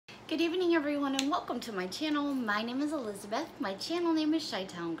Good evening everyone and welcome to my channel. My name is Elizabeth. My channel name is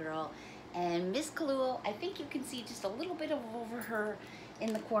ChiTownGirl. And Miss Kahlua, I think you can see just a little bit of over her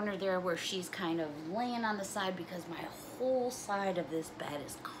in the corner there where she's kind of laying on the side because my whole side of this bed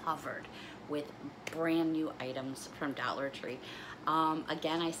is covered with brand new items from Dollar Tree.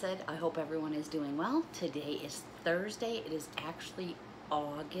 Again, I said I hope everyone is doing well. Today is Thursday. It is actually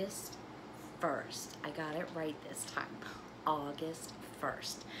August 1st. I got it right this time. August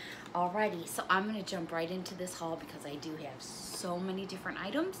 1st. Alrighty, so I'm going to jump right into this haul because I do have so many different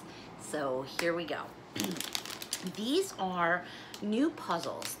items. So here we go. These are new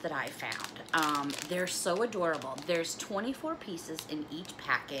puzzles that I found. They're so adorable. There's 24 pieces in each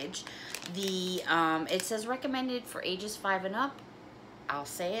package. It says recommended for ages 5 and up. I'll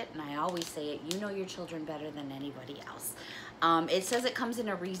say it, and I always say it. You know your children better than anybody else. It says it comes in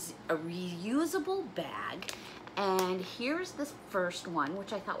a reusable bag. And here's this first one,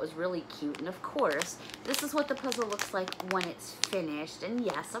 which I thought was really cute. And of course, this is what the puzzle looks like when it's finished. And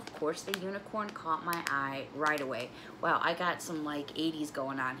yes, of course, the unicorn caught my eye right away. Wow, I got some like 80s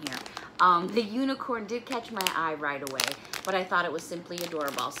going on here. The unicorn did catch my eye right away, but I thought it was simply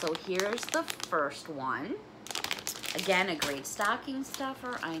adorable. So here's the first one. Again, a great stocking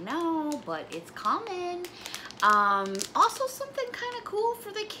stuffer, I know, but it's coming. Also something kind of cool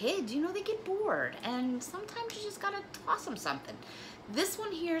for the kids. You know, they get bored and sometimes you just gotta toss them something. This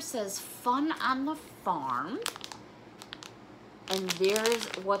one here says fun on the farm. And there's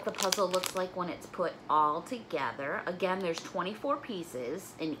what the puzzle looks like when it's put all together. Again, there's 24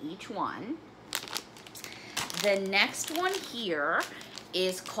 pieces in each one. The next one here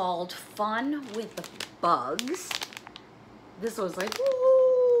is called Fun with the Bugs. This was like,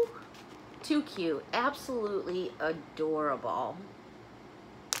 woo! Too cute, absolutely adorable.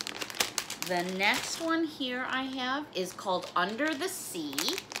 The next one here I have is called Under the Sea,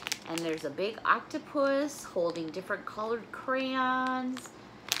 and there's a big octopus holding different colored crayons,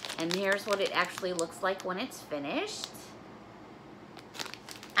 and here's what it actually looks like when it's finished.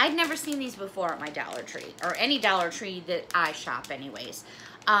 I'd never seen these before at my Dollar Tree, or any Dollar Tree that I shop anyways.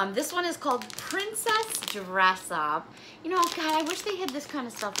 This one is called Princess Dress Up. You know, God, I wish they had this kind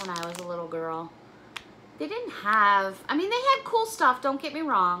of stuff when I was a little girl. They didn't have, I mean, they had cool stuff, don't get me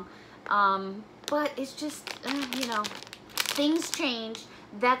wrong. But it's just, you know, things change.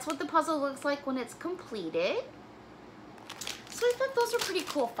 That's what the puzzle looks like when it's completed. So I thought those were pretty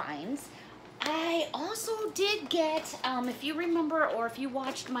cool finds. I also did get, if you remember or if you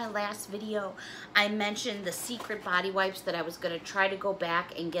watched my last video, I mentioned the secret body wipes that I was going to try to go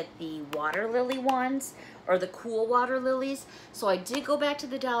back and get the water lily ones or the cool water lilies. So I did go back to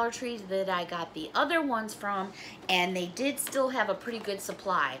the Dollar Tree that I got the other ones from, and they did still have a pretty good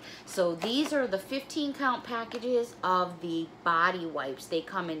supply. So these are the 15 count packages of the body wipes. They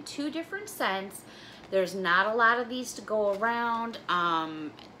come in 2 different scents. There's not a lot of these to go around.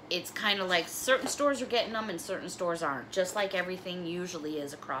 It's kind of like certain stores are getting them and certain stores aren't, just like everything usually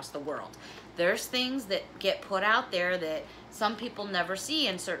is across the world. There's things that get put out there that some people never see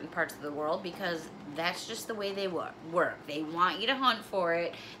in certain parts of the world because that's just the way they work. They want you to hunt for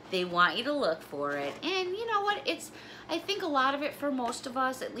it. They want you to look for it. And you know what? I think a lot of it for most of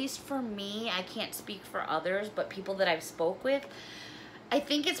us, at least for me, I can't speak for others, but people that I've spoke with, I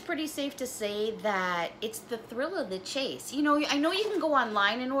think it's pretty safe to say that it's the thrill of the chase. You know, I know you can go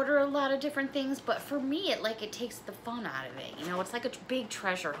online and order a lot of different things, but for me, it takes the fun out of it. You know, it's like a big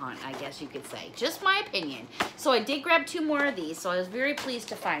treasure hunt, I guess you could say. Just my opinion. So I did grab 2 more of these, so I was very pleased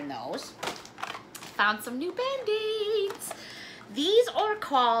to find those. Found some new Band-Aids. These are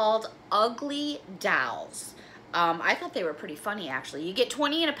called Ugly Dolls. I thought they were pretty funny, actually. You get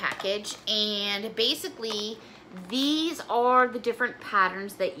 20 in a package, and basically, these are the different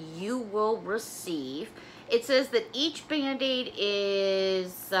patterns that you will receive. It says that each Band-Aid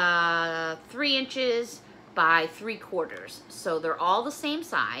is 3 inches by 3/4. So they're all the same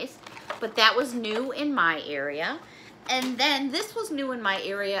size, but that was new in my area. And then this was new in my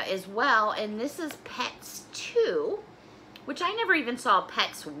area as well, and this is Pets 2, which I never even saw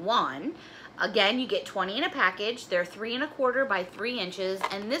Pets 1. Again, you get 20 in a package. They're 3 1/4 by 3 inches.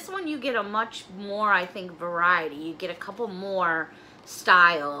 And this one you get a much more, I think, variety. You get a couple more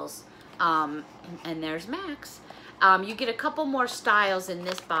styles. And there's Max. You get a couple more styles in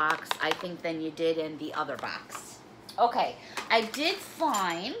this box, I think, than you did in the other box. Okay, I did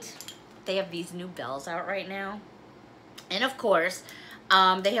find they have these new bells out right now. And of course,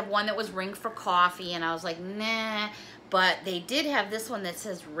 they have one that was Ring for Coffee. And I was like, nah. But they did have this one that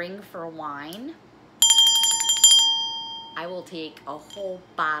says Ring for Wine. I will take a whole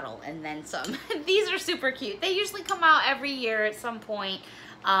bottle and then some. These are super cute. They usually come out every year at some point.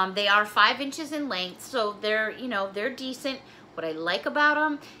 They are 5 inches in length, so they're, you know, they're decent. What I like about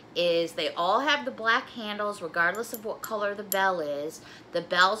them is they all have the black handles regardless of what color the bell is. The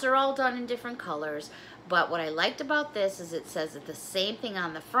bells are all done in different colors, but what I liked about this is it says it's the same thing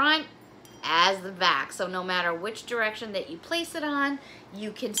on the front as the back. So no matter which direction that you place it on,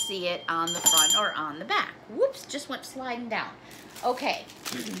 you can see it on the front or on the back. Whoops, just went sliding down. Okay,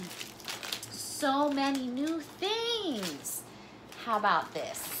 so many new things. How about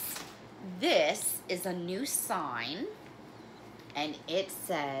this? This is a new sign and it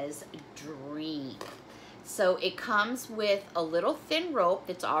says dream. So it comes with a little thin rope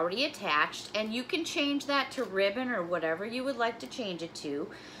that's already attached, and you can change that to ribbon or whatever you would like to change it to.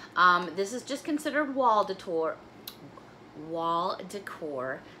 This is just considered wall decor.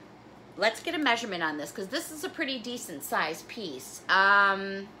 Let's get a measurement on this because this is a pretty decent size piece.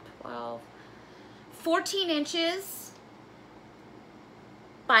 14 inches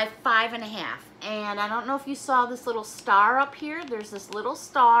by 5.5. And I don't know if you saw this little star up here. There's this little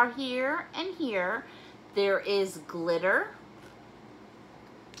star here and here. There is glitter.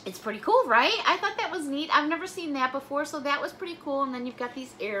 It's pretty cool, right? I thought that was neat. I've never seen that before, so that was pretty cool. And then you've got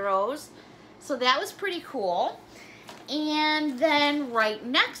these arrows. So that was pretty cool. And then right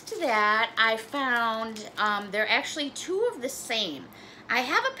next to that, I found, they're actually 2 of the same. I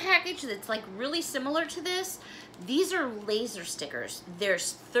have a package that's like really similar to this. These are laser stickers.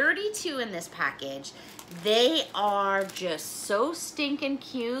 There's 32 in this package. They are just so stinking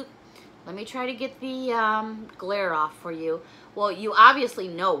cute. Let me try to get the glare off for you. Well, you obviously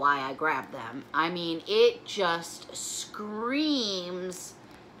know why I grabbed them. I mean, it just screams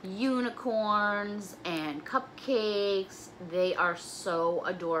unicorns and cupcakes. They are so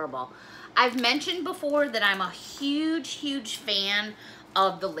adorable. I've mentioned before that I'm a huge fan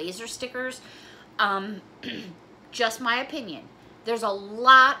of the laser stickers. Just my opinion. There's a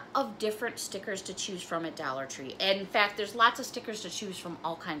lot of different stickers to choose from at Dollar Tree. And in fact, there's lots of stickers to choose from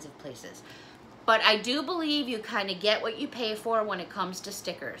all kinds of places. But I do believe you kind of get what you pay for when it comes to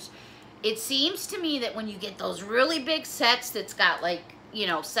stickers. It seems to me that when you get those really big sets that's got like, you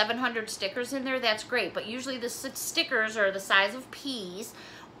know, 700 stickers in there, that's great. But usually the stickers are the size of peas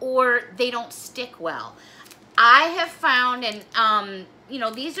or they don't stick well. I have found, and you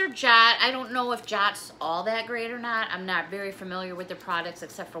know, these are Jot. I don't know if Jot's all that great or not. I'm not very familiar with the products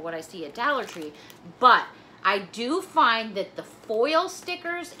except for what I see at Dollar Tree. But I do find that the foil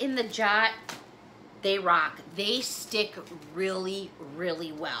stickers in the Jot, they rock. They stick really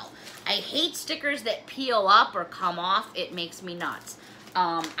well. I hate stickers that peel up or come off. It makes me nuts.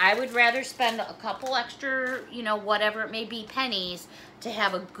 I would rather spend a couple extra, you know, whatever it may be, pennies to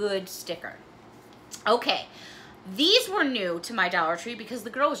have a good sticker. Okay, these were new to my Dollar Tree because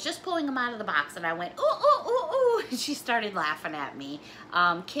the girl was just pulling them out of the box and I went, ooh, ooh, ooh, ooh. And she started laughing at me.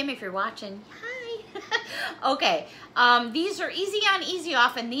 Kim, if you're watching, hi. Okay, these are easy on, easy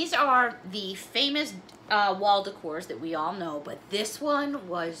off, and these are the famous wall decors that we all know, but this one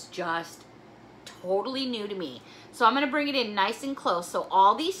was just totally new to me. So I'm going to bring it in nice and close. So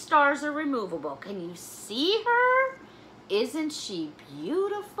all these stars are removable. Can you see her? Isn't she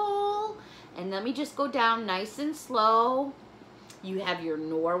beautiful? And let me just go down nice and slow. You have your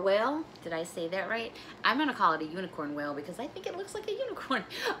Norwhale. Did I say that right? I'm going to call it a unicorn whale because I think it looks like a unicorn.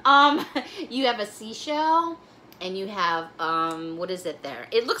 You have a seashell and you have, what is it there?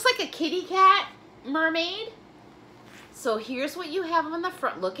 It looks like a kitty cat mermaid. So here's what you have on the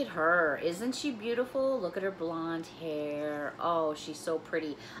front. Look at her. Isn't she beautiful? Look at her blonde hair. Oh, she's so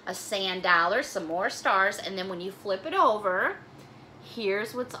pretty. A sand dollar, some more stars, and then when you flip it over,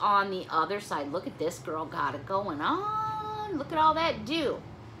 here's what's on the other side. Look at this girl, got it going on. Look at all that dew.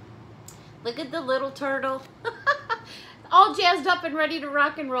 Look at the little turtle. All jazzed up and ready to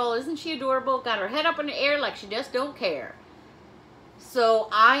rock and roll. Isn't she adorable? Got her head up in the air like she just don't care. So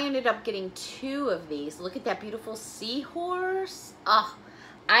I ended up getting 2 of these. Look at that beautiful seahorse. Oh,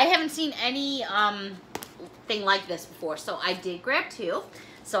 I haven't seen any thing like this before. So I did grab 2.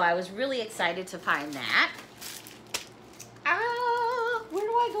 So I was really excited to find that. Where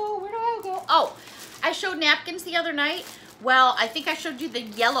do I go? Where do I go? Oh, I showed napkins the other night. Well, I think I showed you the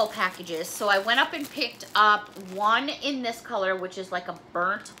yellow packages. So I went up and picked up one in this color, which is like a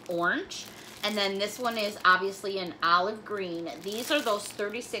burnt orange. And then this one is obviously an olive green. These are those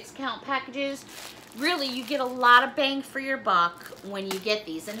 36 count packages. Really, you get a lot of bang for your buck when you get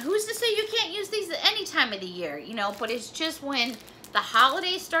these. And who's to say you can't use these at any time of the year, you know? But it's just when the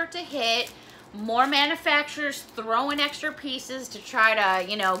holidays start to hit, more manufacturers throw in extra pieces to try to,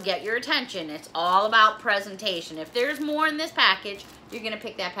 you know, get your attention. It's all about presentation. If there's more in this package, you're going to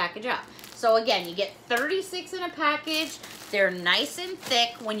pick that package up. So again, you get 36 in a package. They're nice and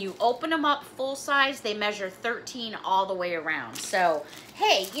thick. When you open them up full size, they measure 13 all the way around. So,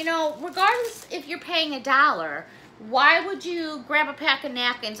 hey, you know, regardless if you're paying $1, why would you grab a pack of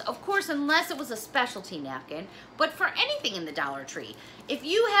napkins? Of course, unless it was a specialty napkin, but for anything in the Dollar Tree. If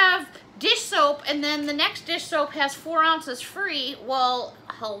you have dish soap and then the next dish soap has 4 ounces free, well,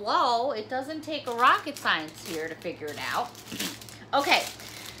 hello, it doesn't take a rocket science here to figure it out. Okay,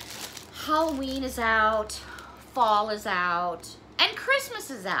 Halloween is out, fall is out, and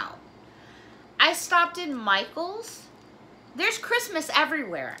Christmas is out. I stopped in Michael's. There's Christmas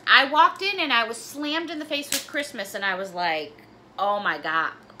everywhere. I walked in and I was slammed in the face with Christmas and I was like, oh my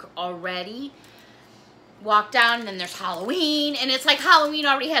God, already? Walk down and then there's Halloween and it's like Halloween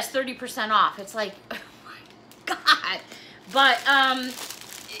already has 30% off. It's like, oh my God. But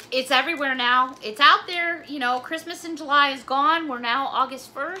it's everywhere now. It's out there. You know, Christmas in July is gone. We're now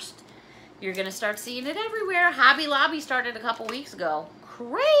August 1st. You're going to start seeing it everywhere. Hobby Lobby started a couple weeks ago.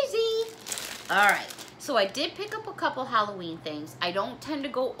 Crazy. All right. So I did pick up a couple Halloween things. I don't tend to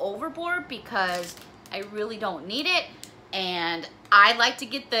go overboard because I really don't need it. And I like to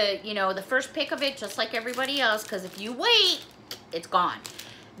get the, you know, the first pick of it just like everybody else, because if you wait, it's gone.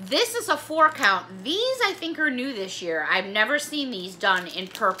 This is a 4 count. These I think are new this year. I've never seen these done in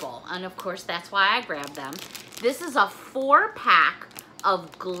purple. And of course, that's why I grabbed them. This is a 4-pack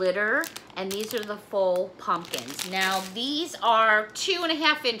of glitter, and these are the full pumpkins. Now, these are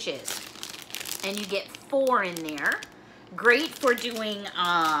 2.5 inches. And you get 4 in there. Great for doing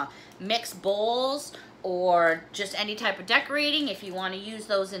mixed bowls or just any type of decorating. If you want to use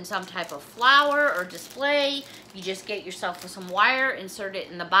those in some type of flower or display, you just get yourself some wire, insert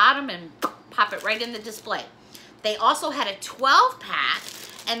it in the bottom, and pop it right in the display. They also had a 12-pack,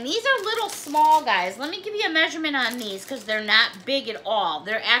 and these are little small guys. Let me give you a measurement on these because they're not big at all.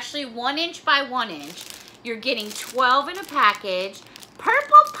 They're actually 1 inch by 1 inch. You're getting 12 in a package.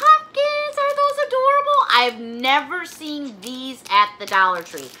 Purple pumpkins, are those adorable? I've never seen these at the Dollar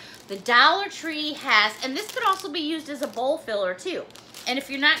Tree. The Dollar Tree has, and this could also be used as a bowl filler too. And if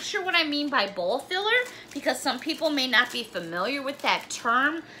you're not sure what I mean by bowl filler, because some people may not be familiar with that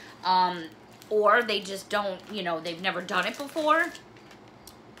term, or they just don't, you know, they've never done it before,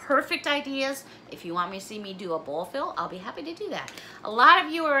 perfect ideas. If you want me to see me do a bowl fill, I'll be happy to do that. A lot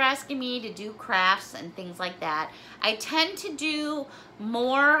of you are asking me to do crafts and things like that. I tend to do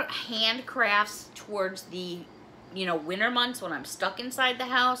more handcrafts towards the, you know, winter months when I'm stuck inside the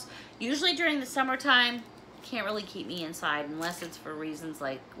house. Usually during the summertime, can't really keep me inside unless it's for reasons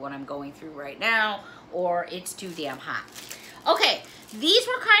like what I'm going through right now or it's too damn hot. Okay, these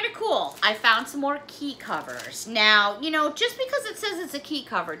were kind of cool. I found some more key covers. Now, you know, just because it says it's a key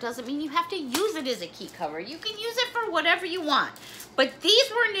cover doesn't mean you have to use it as a key cover. You can use it for whatever you want. But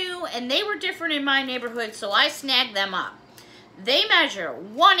these were new and they were different in my neighborhood, so I snagged them up. They measure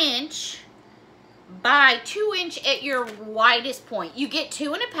 1 inch by 2 inch at your widest point. You get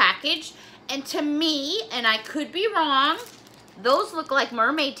 2 in a package, and to me, and I could be wrong, those look like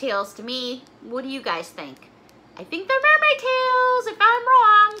mermaid tails to me. What do you guys think? I think they're mermaid tails. If I'm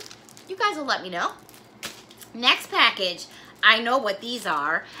wrong, you guys will let me know. Next package, I know what these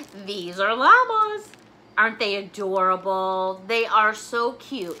are. These are llamas. Aren't they adorable? They are so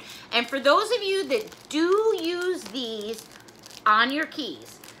cute. And for those of you that do use these on your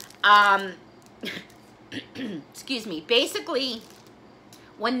keys, excuse me, basically,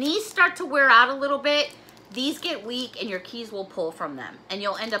 when these start to wear out a little bit, these get weak and your keys will pull from them and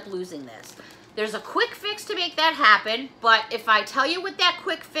you'll end up losing this. There's a quick fix to make that happen, but if I tell you what that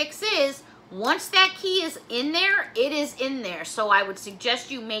quick fix is, once that key is in there, it is in there. So I would suggest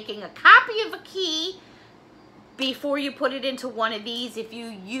you making a copy of a key before you put it into one of these if you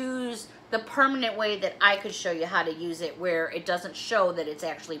use the permanent way that I could show you how to use it where it doesn't show that it's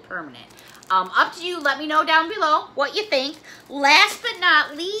actually permanent. Up to you. Let me know down below what you think. Last but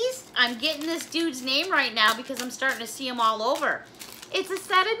not least, I'm getting this dude's name right now because I'm starting to see him all over. It's a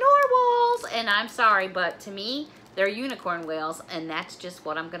set of narwhals, and I'm sorry, but to me, they're unicorn whales, and that's just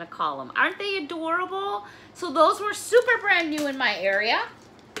what I'm going to call them. Aren't they adorable? So those were super brand new in my area.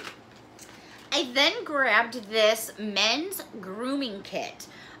 I then grabbed this men's grooming kit.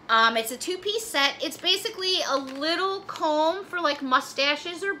 It's a 2-piece set. It's basically a little comb for like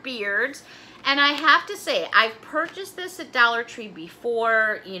mustaches or beards. And I have to say, I've purchased this at Dollar Tree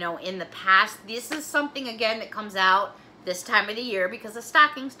before, you know, in the past. This is something, again, that comes out this time of the year because of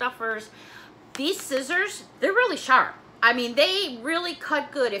stocking stuffers. These scissors, they're really sharp. I mean, they really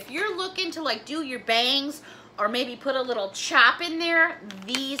cut good. If you're looking to like do your bangs or maybe put a little chop in there,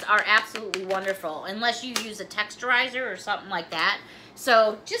 these are absolutely wonderful, unless you use a texturizer or something like that.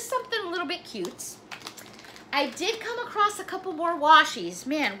 So just something a little bit cute. I did come across a couple more washies.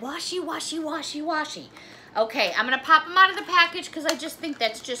 Man, washi, washi, washi, washi. Okay, I'm going to pop them out of the package because I just think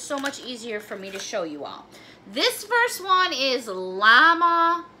that's just so much easier for me to show you all. This first one is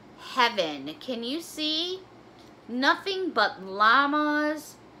Llama Heaven. Can you see? Nothing but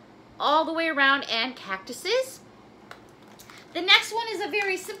llamas all the way around and cactuses. The next one is a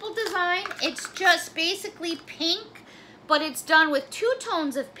very simple design. It's just basically pink, but it's done with 2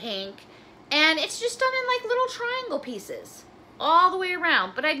 tones of pink, and it's just done in like little triangle pieces all the way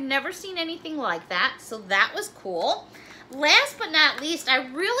around, but I'd never seen anything like that, so that was cool. Last but not least, I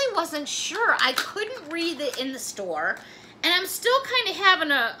really wasn't sure. I couldn't read it in the store, and I'm still kind of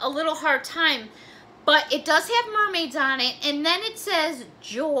having a little hard time, but it does have mermaids on it, and then it says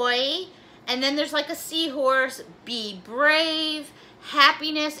joy, and then there's like a seahorse, be brave,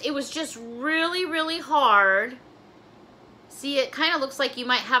 happiness. It was just really, really hard. See, it kind of looks like you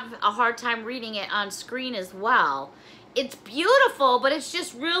might have a hard time reading it on screen as well. It's beautiful, but it's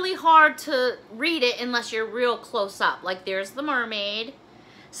just really hard to read it unless you're real close up. Like, there's the mermaid.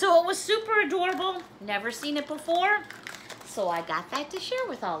 So it was super adorable. Never seen it before. So I got that to share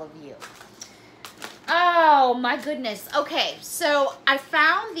with all of you. Oh, my goodness. Okay, so I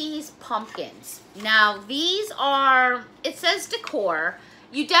found these pumpkins. Now, these are, it says decor.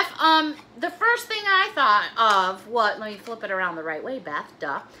 The first thing I thought of, let me flip it around the right way, Beth,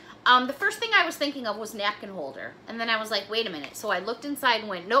 duh. The first thing I was thinking of was napkin holder. And then I was like, wait a minute. So I looked inside and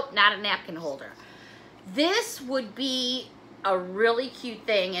went, nope, not a napkin holder. This would be a really cute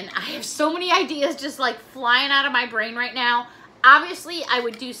thing. And I have so many ideas just like flying out of my brain right now. Obviously, I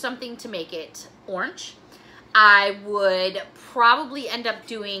would do something to make it orange. I would probably end up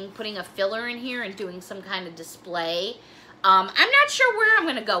putting a filler in here and doing some kind of display. I'm not sure where I'm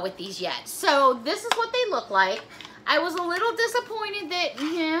going to go with these yet. So this is what they look like. I was a little disappointed that,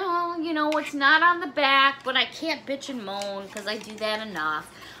 you know, it's not on the back, but I can't bitch and moan because I do that enough.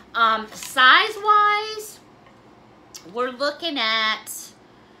 Size-wise, we're looking at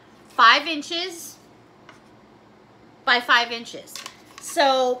 5 inches by 5 inches.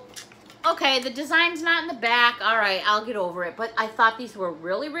 So, okay, the design's not in the back. All right, I'll get over it. But I thought these were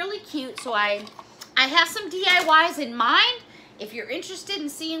really, really cute, so I have some DIYs in mind. If you're interested in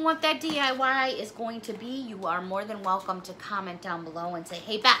seeing what that DIY is going to be, you are more than welcome to comment down below and say,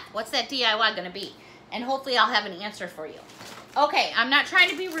 hey, Beth, what's that DIY going to be? And hopefully I'll have an answer for you. Okay, I'm not trying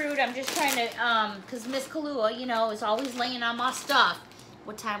to be rude. I'm just trying to, because Miss Kalua, you know, is always laying on my stuff.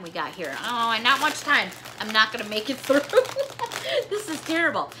 What time we got here? Oh, not much time. I'm not going to make it through. This is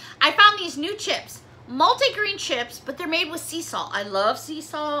terrible. I found these new chips, multi-green chips, but they're made with sea salt. I love sea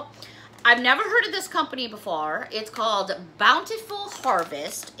salt. I've never heard of this company before. It's called Bountiful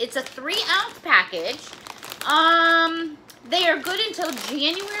Harvest. It's a 3-ounce package. They are good until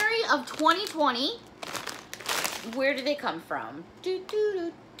January of 2020. Where do they come from?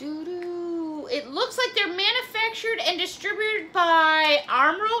 It looks like they're manufactured and distributed by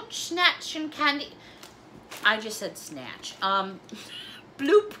Armroach Snatch and Candy. I just said snatch.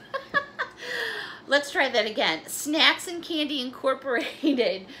 Bloop. Let's try that again. Snacks and Candy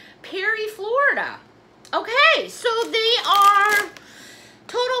Incorporated, Perry, Florida. Okay, so they are,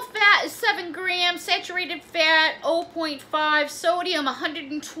 total fat is 7 grams, saturated fat 0.5, sodium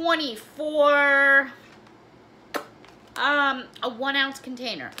 120 for a 1-ounce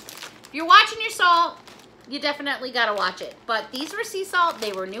container. If you're watching your salt, you definitely gotta watch it. But these were sea salt.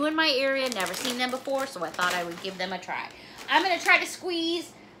 They were new in my area, never seen them before, so I thought I would give them a try. I'm gonna try to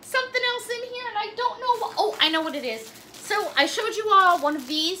squeeze something else in here, and I don't know what. Oh, I know what it is. So I showed you all one of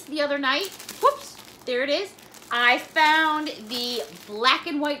these the other night. Whoops, there it is. I found the black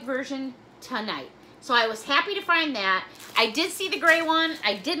and white version tonight. So I was happy to find that. I did see the gray one.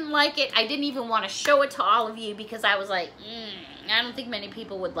 I didn't like it. I didn't even want to show it to all of you because I was like, I don't think many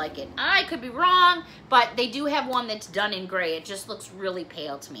people would like it. I could be wrong, but they do have one that's done in gray. It just looks really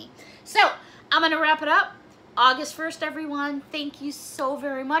pale to me. So I'm going to wrap it up. August 1st, everyone. Thank you so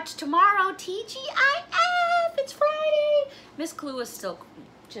very much. Tomorrow, TGIF. It's Friday. Miss Clue is still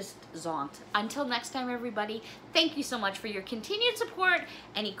just zonked. Until next time, everybody, thank you so much for your continued support.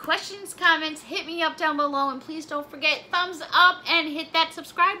 Any questions, comments, hit me up down below. And please don't forget, thumbs up and hit that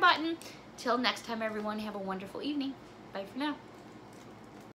subscribe button. Till next time, everyone, have a wonderful evening. Bye for now.